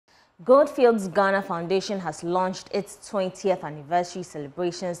Goldfields Ghana Foundation has launched its 20th anniversary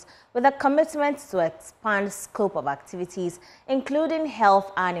celebrations with a commitment to expand scope of activities, including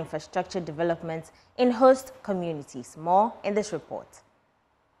health and infrastructure development in host communities. More in this report.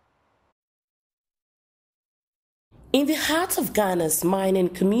 In the heart of Ghana's mining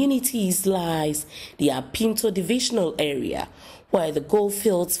communities lies the Apinto Divisional Area, where the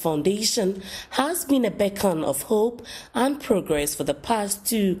Goldfields Foundation has been a beacon of hope and progress for the past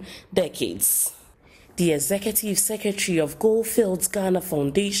 2 decades. The Executive Secretary of Goldfields Ghana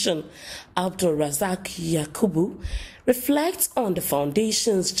Foundation, Abdul Razak Yakubu, reflects on the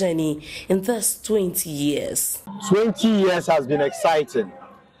foundation's journey in these 20 years. 20 years has been exciting.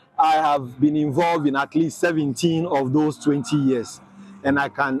 I have been involved in at least 17 of those 20 years, and I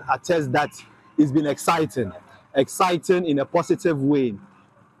can attest that it's been exciting in a positive way.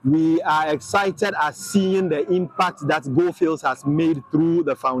 We are excited at seeing the impact that Goldfields has made through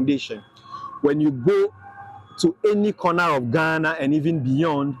the foundation. When you go to any corner of Ghana and even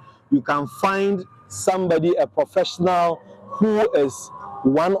beyond, you can find somebody, a professional, who is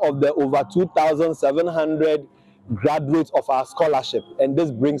one of the over 2,700 graduates of our scholarship, and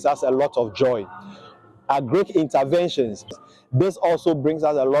this brings us a lot of joy. Our great interventions, this also brings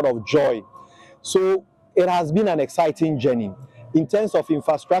us a lot of joy. So it has been an exciting journey. In terms of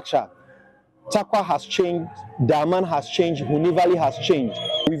infrastructure, Takwa has changed, Daman has changed, Huni Valley has changed.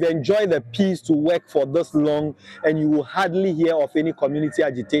 We've enjoyed the peace to work for this long, and you will hardly hear of any community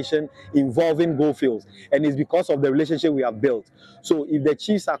agitation involving Goldfields, and it's because of the relationship we have built. So if the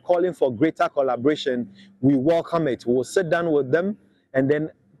chiefs are calling for greater collaboration, we welcome it. We'll sit down with them and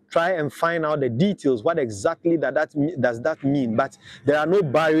then try and find out the details. What exactly does that mean? But there are no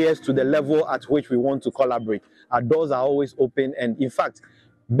barriers to the level at which we want to collaborate. Our doors are always open, and in fact,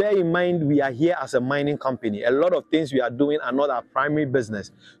 bear in mind, we are here as a mining company. A lot of things we are doing are not our primary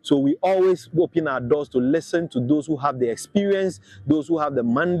business. So we always open our doors to listen to those who have the experience, those who have the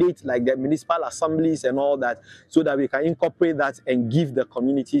mandate, like the municipal assemblies and all that, so that we can incorporate that and give the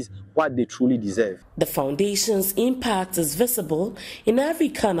communities what they truly deserve. The foundation's impact is visible in every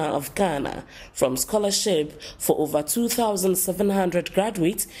corner of Ghana, from scholarship for over 2,700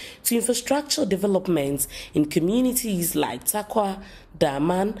 graduates to infrastructure development in communities like Takwa,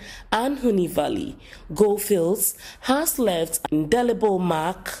 Daman, and Huni Valley. Goldfields has left an indelible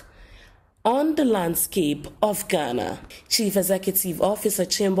mark on the landscape of Ghana. Chief Executive Officer,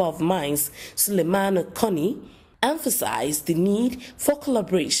 Chamber of Mines, Suleiman Koni, emphasized the need for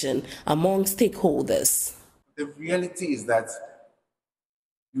collaboration among stakeholders. The reality is that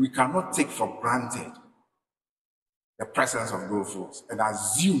we cannot take for granted the presence of Goldfields and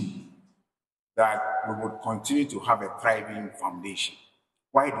assume that we would continue to have a thriving foundation.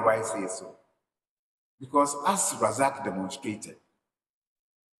 Why do I say so? Because as Razak demonstrated,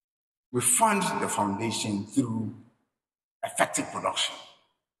 we fund the foundation through effective production.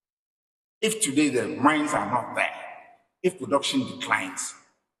 If today the mines are not there, if production declines,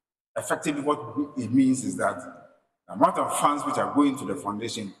 effectively what it means is that the amount of funds which are going to the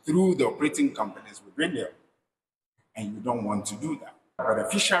foundation through the operating companies will dwindle, and you don't want to do that. But the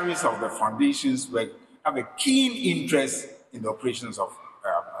beneficiaries of the foundations will have a keen interest in the operations of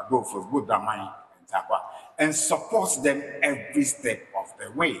Goldfields, both Daman and Takwa, and supports them every step of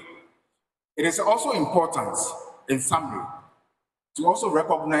the way. It is also important, in summary, to also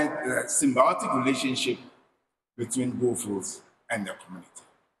recognize the symbiotic relationship between Goldfields and the community.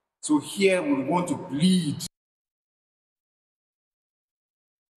 So here we want to plead